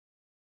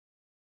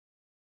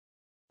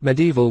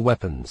Medieval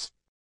weapons.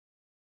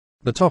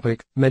 The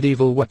topic,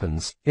 medieval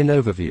weapons, in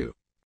overview.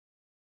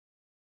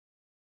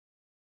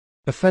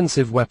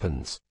 Offensive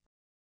weapons.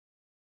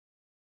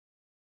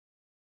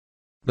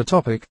 The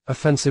topic,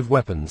 offensive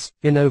weapons,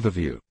 in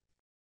overview.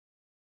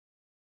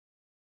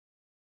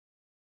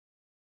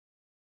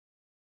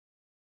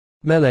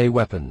 Melee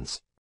weapons.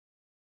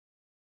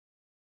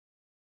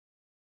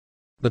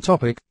 The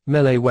topic,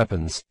 melee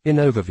weapons, in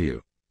overview.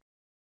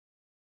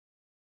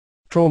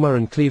 Trauma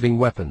and cleaving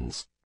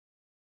weapons.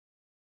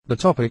 The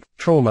topic,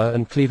 trauma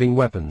and cleaving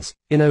weapons,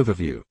 in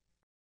overview.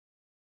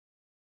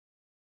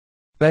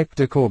 Bec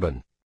de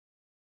Corbin.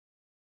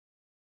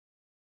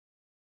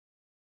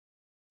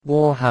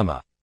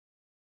 Warhammer.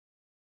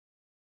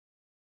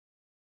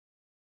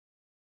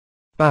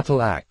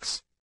 Battle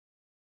axe.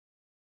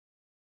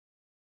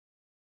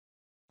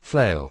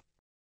 Flail.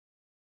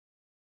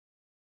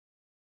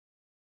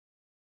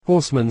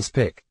 Horseman's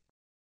pick.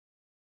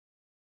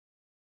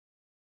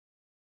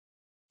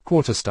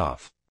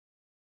 Quarterstaff.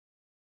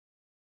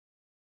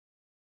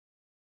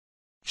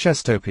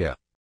 Chestopia.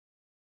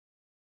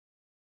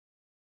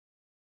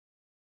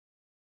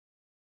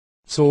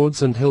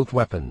 Swords and hilt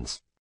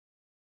weapons.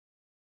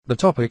 The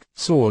topic,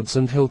 swords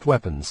and hilt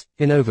weapons,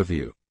 in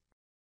overview.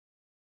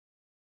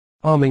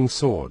 Arming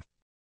sword.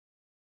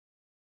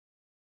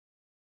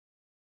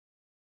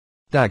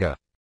 Dagger.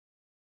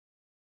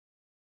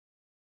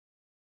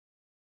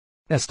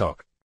 Estoc.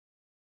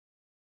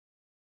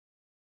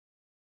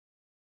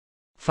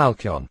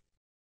 Falchion.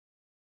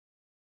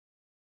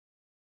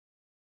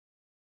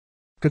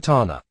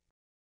 Katana.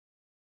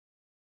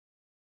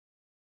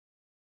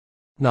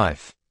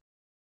 Knife.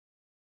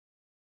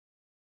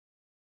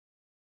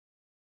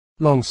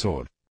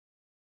 Longsword.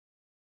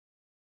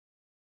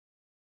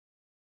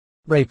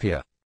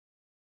 Rapier.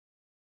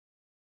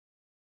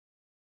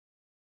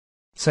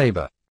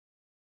 Saber.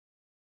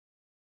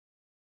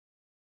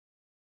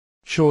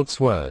 Short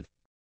sword.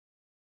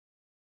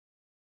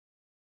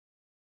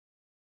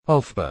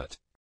 Ulfbert.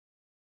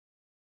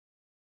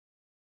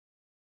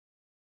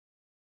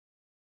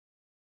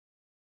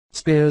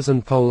 Spears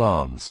and pole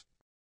arms.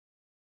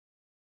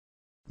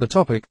 The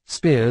topic,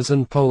 spears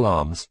and pole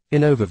arms,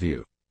 in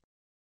overview.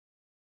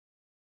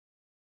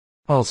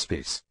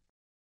 Allspice.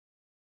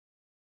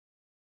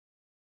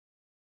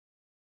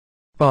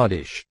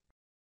 Bardish.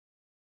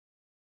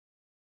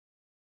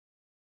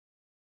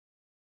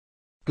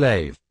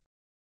 Glaive.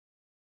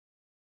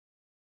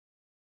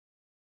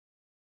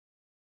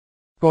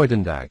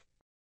 Goidendag.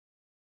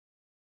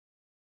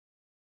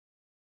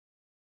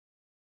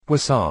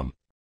 Wassam.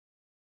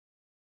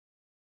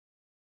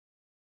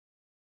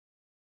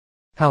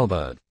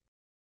 Halberd.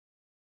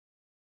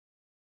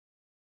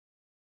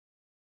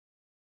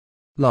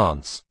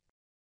 Lance.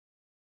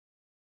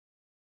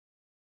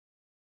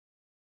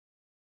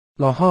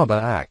 La Harbour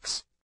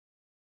axe.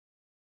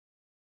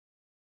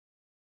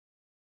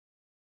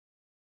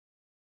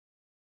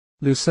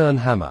 Lucerne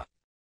hammer.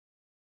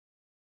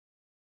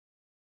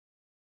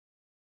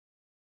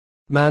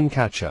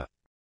 Man-catcher.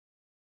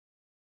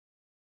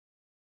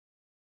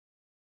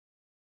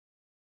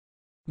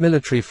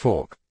 Military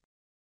fork.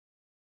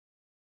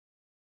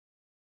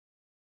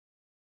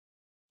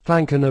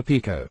 Planken a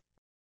pico.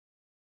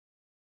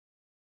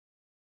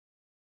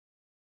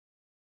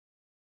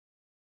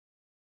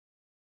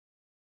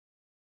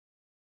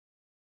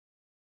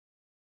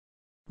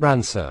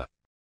 Rancer.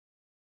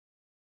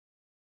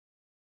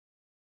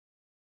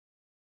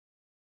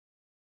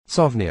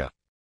 Sovnia.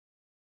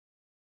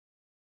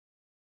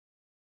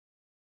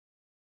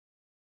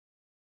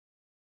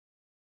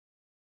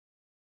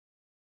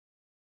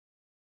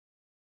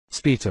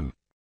 Spetum.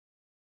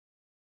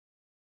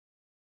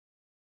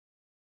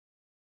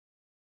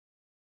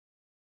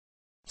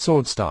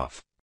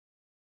 Swordstaff.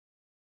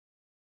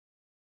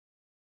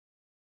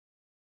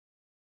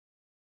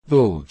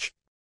 Vulge.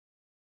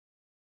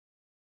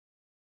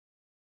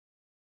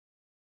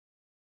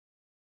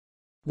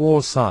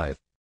 War scythe.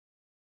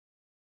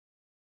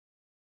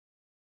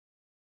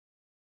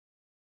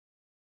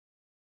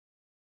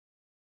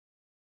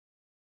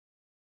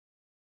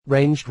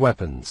 Ranged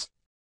weapons.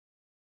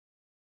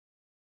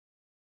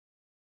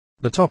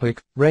 The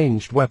topic,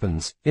 ranged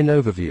weapons, in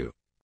overview.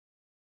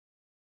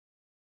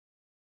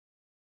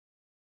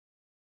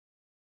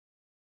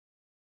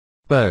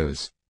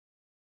 Bows.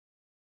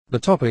 The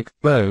topic,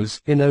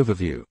 bows, in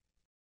overview.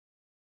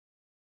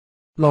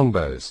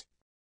 Longbows.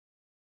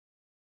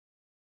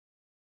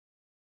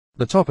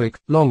 The topic,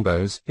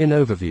 longbows, in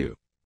overview.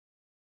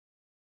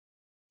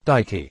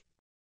 Dike.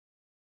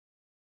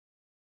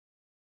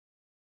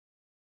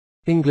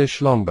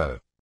 English longbow.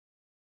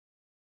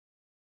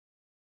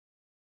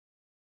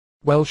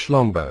 Welsh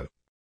longbow.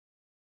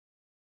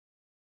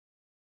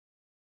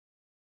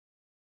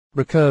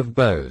 Recurved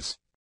bows.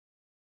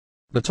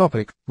 The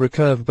topic,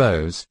 recurved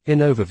bows, in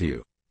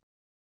overview.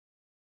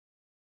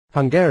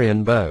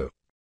 Hungarian bow.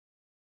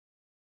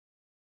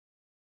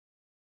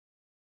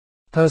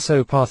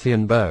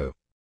 Perso-Parthian bow.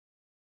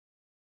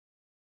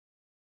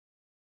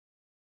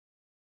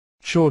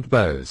 Short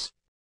bows.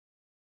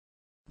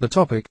 The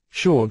topic,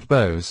 short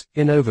bows,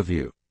 in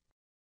overview.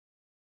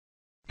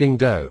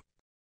 Gingdo.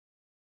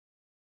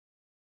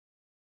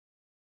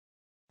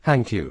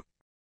 Hankyu.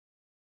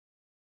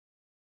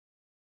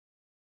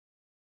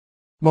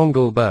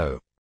 Mongol bow.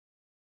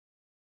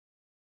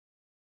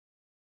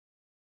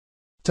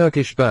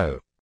 Turkish bow.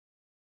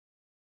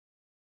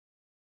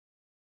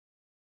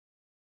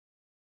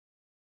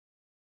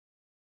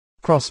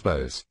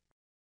 Crossbows.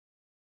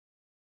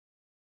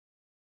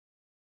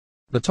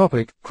 The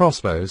topic,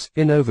 crossbows,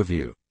 in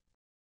overview.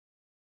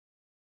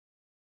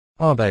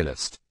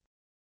 Arbalist.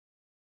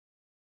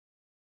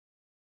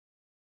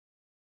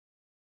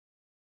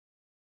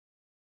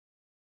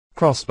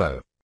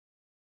 Crossbow.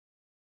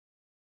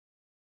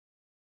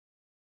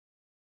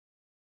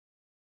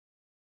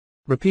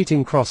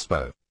 Repeating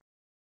crossbow.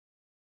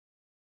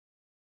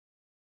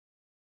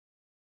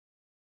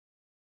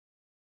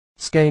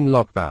 Skein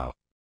lockbow.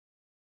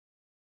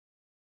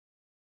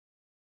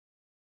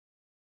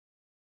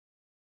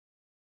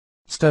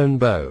 Stone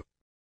bow.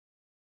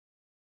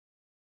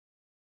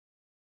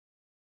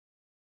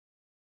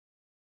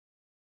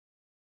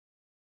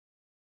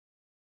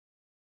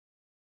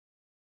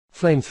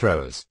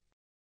 Flamethrowers.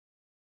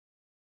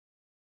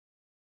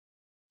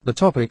 The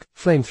topic,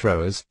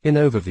 flamethrowers, in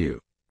overview.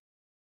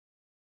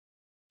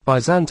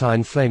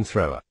 Byzantine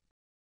flamethrower.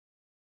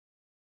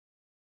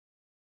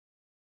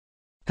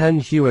 Hen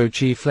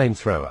Huo-chi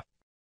flamethrower.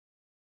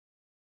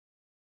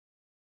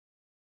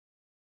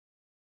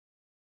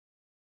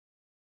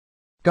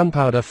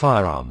 Gunpowder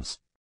firearms.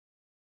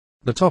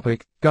 The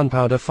topic,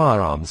 gunpowder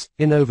firearms,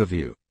 in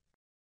overview.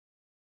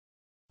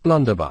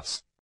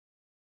 Blunderbuss.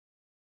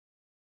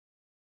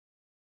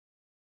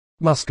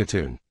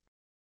 Musketoon.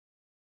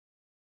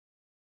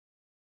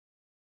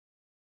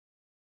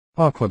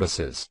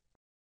 Arquebuses.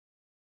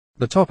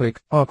 The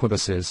topic,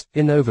 arquebuses,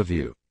 in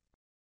overview.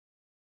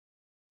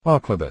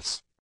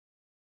 Arquebus.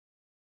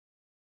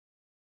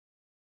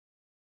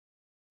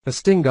 A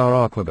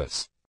Stingar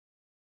arquebus.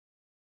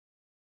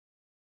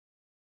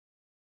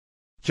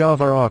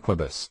 Java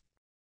arquebus.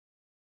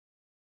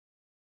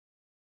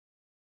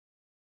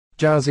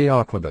 Jiaozi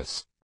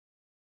arquebus.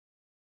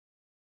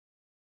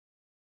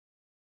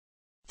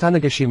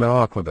 Tanegashima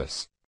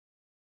arquebus.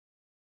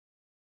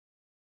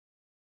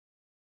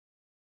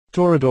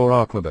 Torador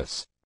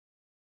arquebus.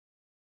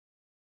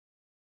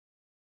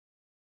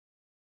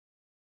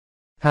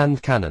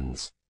 Hand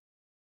cannons.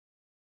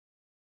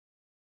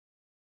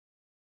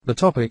 The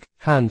topic,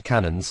 hand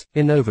cannons,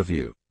 in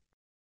overview.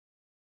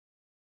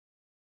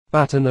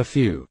 Baton a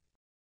few.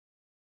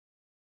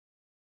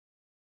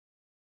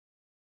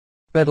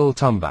 Bedel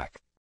tumbak.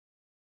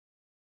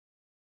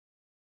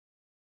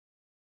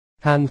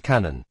 Hand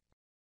cannon.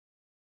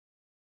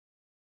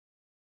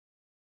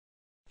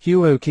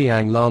 Huo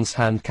Qiang lance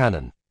hand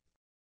cannon.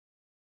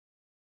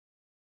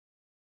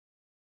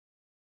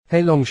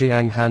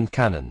 Heilongjiang hand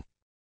cannon.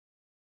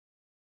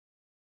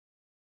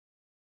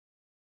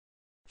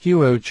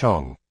 Huo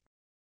Chong.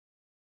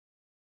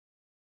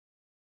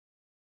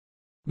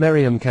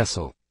 Meriam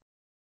Kessel.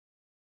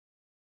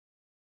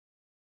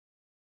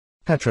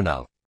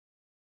 Petronel.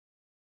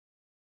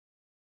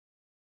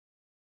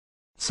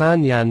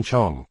 San Yan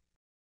Chong.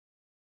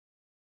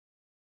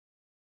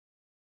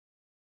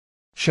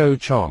 Shou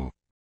Chong.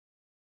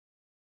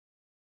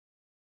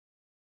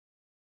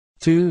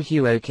 Tu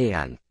Huo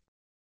Qian.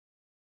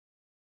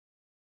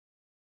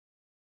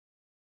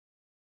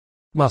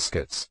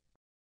 Muskets.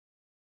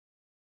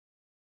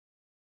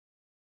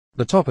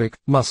 The topic,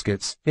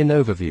 muskets, in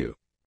overview.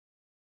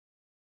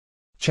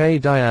 Che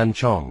Dian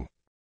Chong.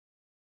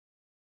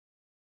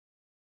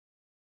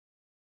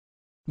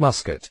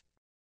 Musket.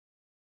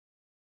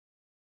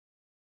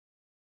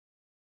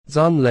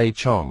 Zun Lei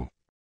Chong.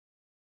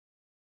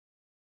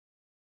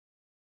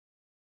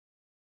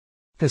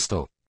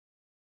 Pistol.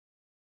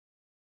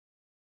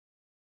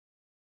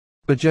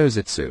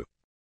 Bajozitsu.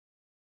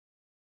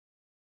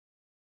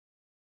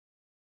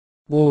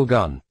 Wall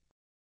gun.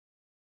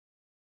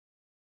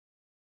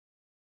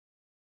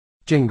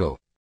 Jingle.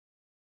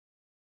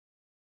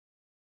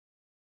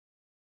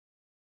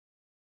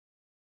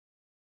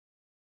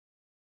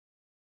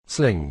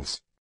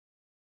 Slings.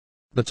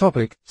 The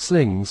topic,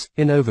 slings,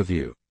 in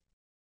overview.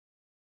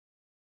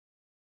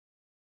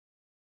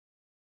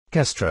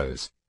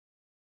 Kestros.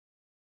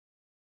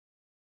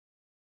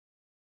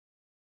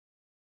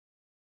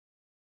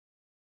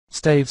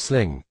 Stave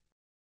sling.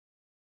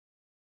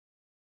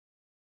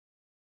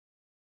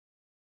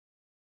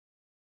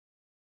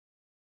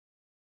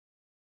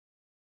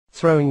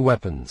 Throwing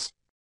weapons.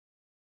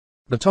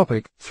 The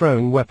topic,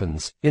 throwing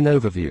weapons, in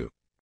overview.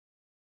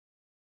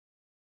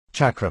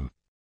 Chakram.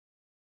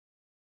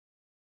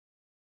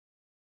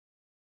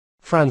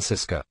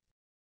 Francisca.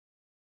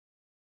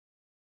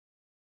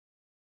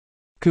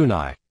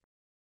 Kunai.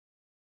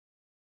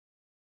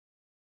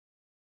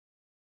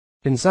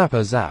 In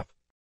Zappa Zap.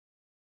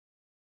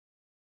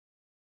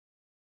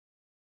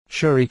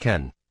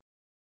 Shuriken.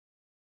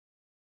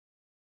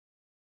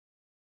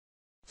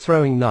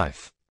 Throwing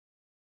knife.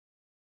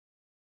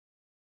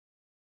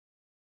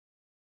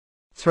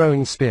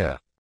 Throwing spear.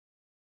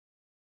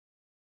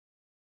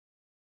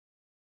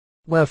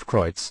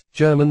 Wurfkreuz,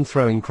 German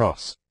throwing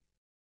cross.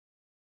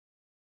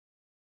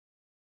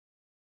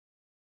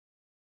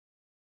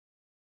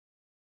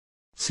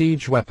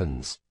 Siege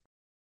weapons.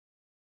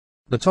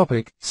 The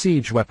topic,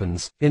 siege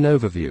weapons, in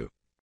overview.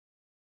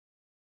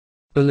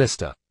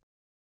 Ballista.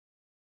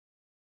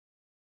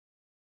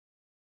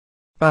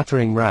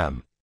 Battering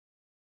ram.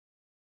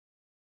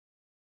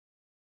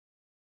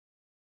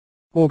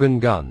 Organ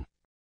gun.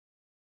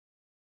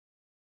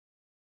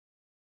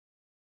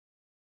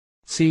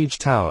 Siege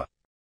tower.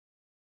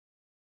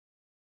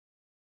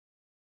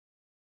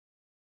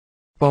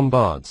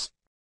 Bombards.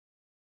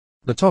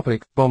 The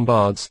topic,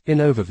 bombards, in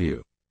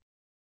overview.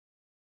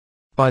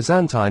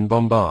 Byzantine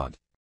bombard.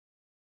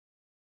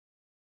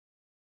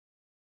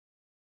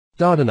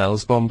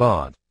 Dardanelles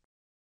bombard.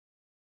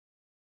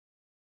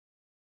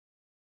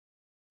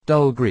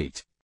 Dull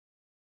greet.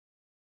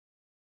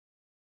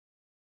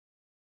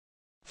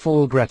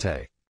 Fall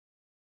grete.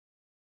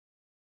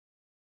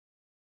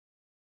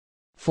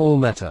 Fall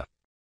meta.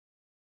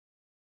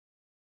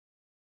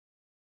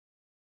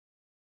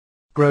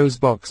 Gros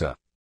boxer.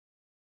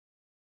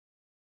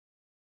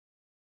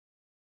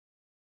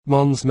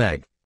 Mons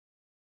meg.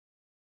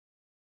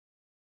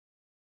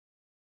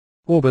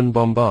 Orban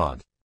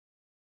bombard.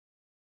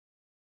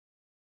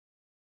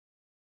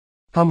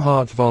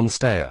 Humhart von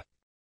Steyr.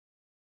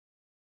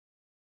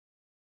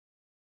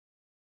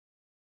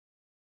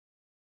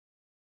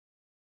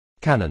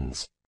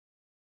 Cannons.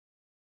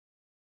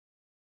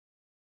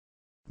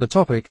 The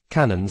topic,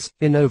 cannons,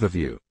 in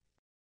overview.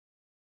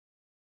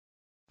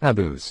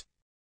 Abus.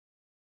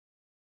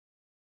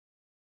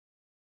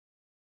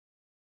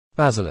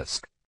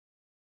 Basilisk.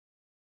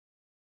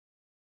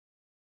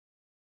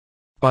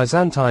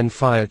 Byzantine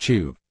fire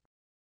tube.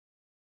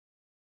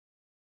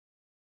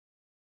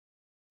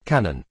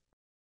 Cannon.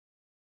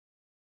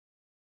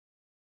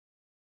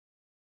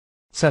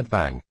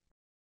 Setbang.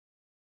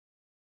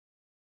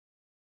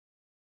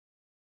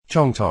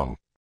 Chongtong.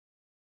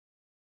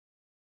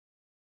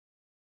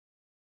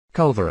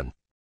 Culverin.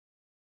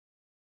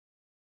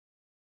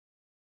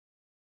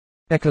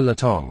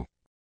 Ekalatong.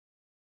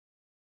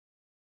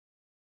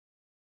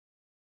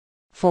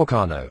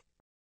 Forcano.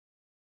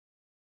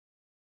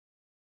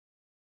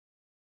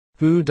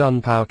 Hu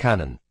Dun Pao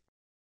cannon.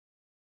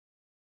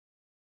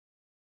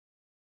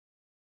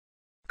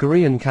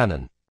 Korean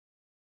cannon.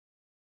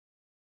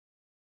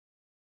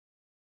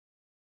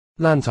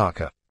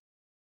 Lantaka.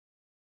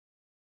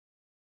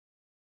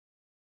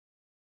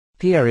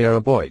 Pierre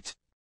Aboit.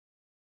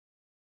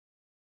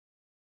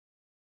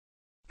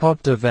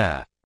 Pot de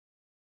Verre.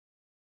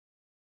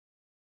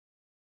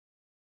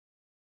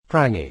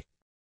 Prangy.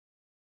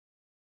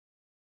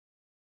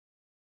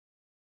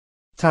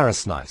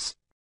 Tarasnice.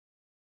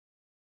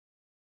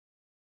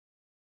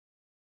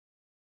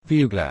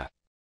 Bugler.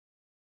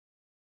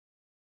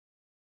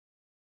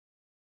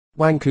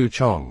 Wangku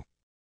Chong.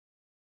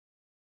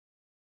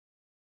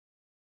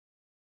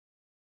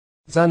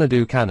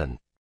 Xanadu cannon.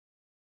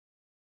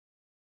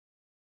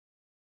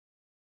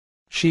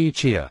 Shi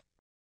Chia.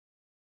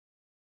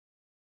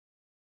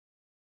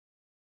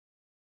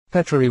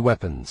 Petrary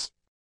weapons.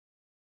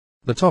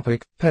 The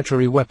topic,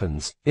 petrary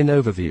weapons, in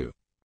overview.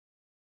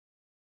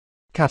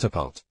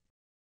 Catapult.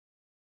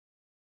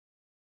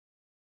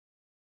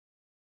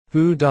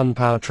 Hu Dun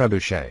Pao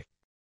trebuchet.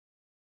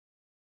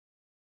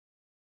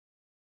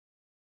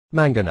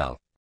 Mangonel.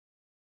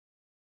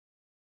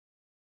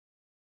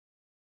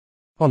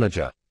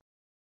 Onager.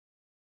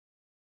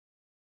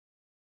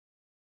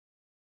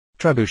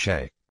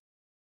 Trebuchet.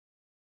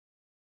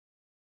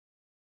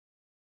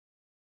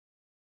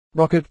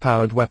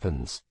 Rocket-powered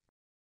weapons.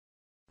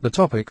 The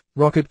topic,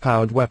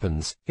 rocket-powered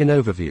weapons, in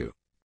overview.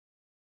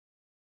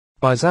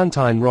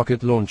 Byzantine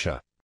rocket launcher.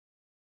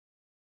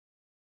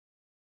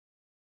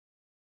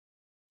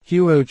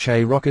 Huo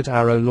Che rocket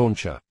arrow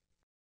launcher.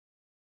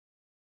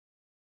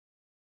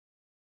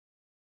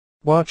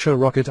 Hwacha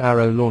rocket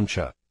arrow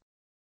launcher.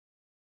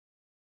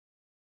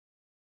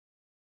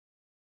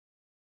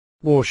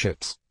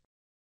 Warships.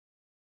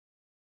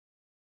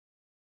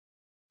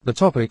 The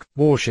topic,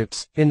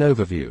 warships, in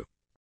overview.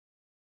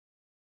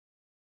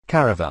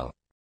 Caravel.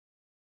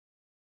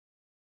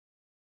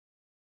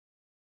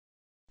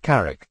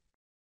 Carrack.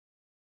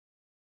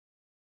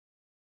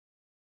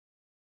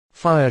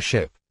 Fire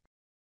ship.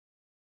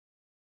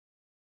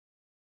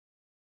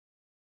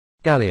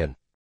 Galleon.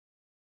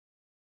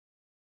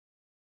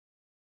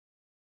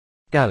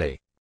 Galley.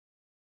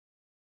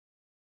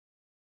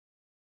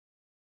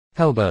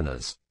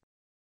 Hellburners.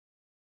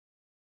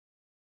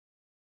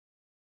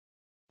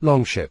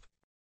 Longship.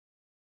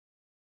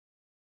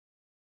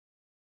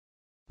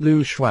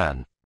 Lu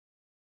Xuan.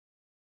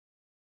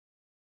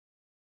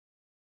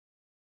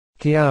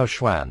 Kiao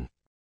Xuan.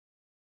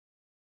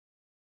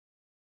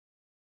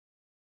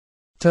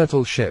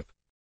 Turtle ship.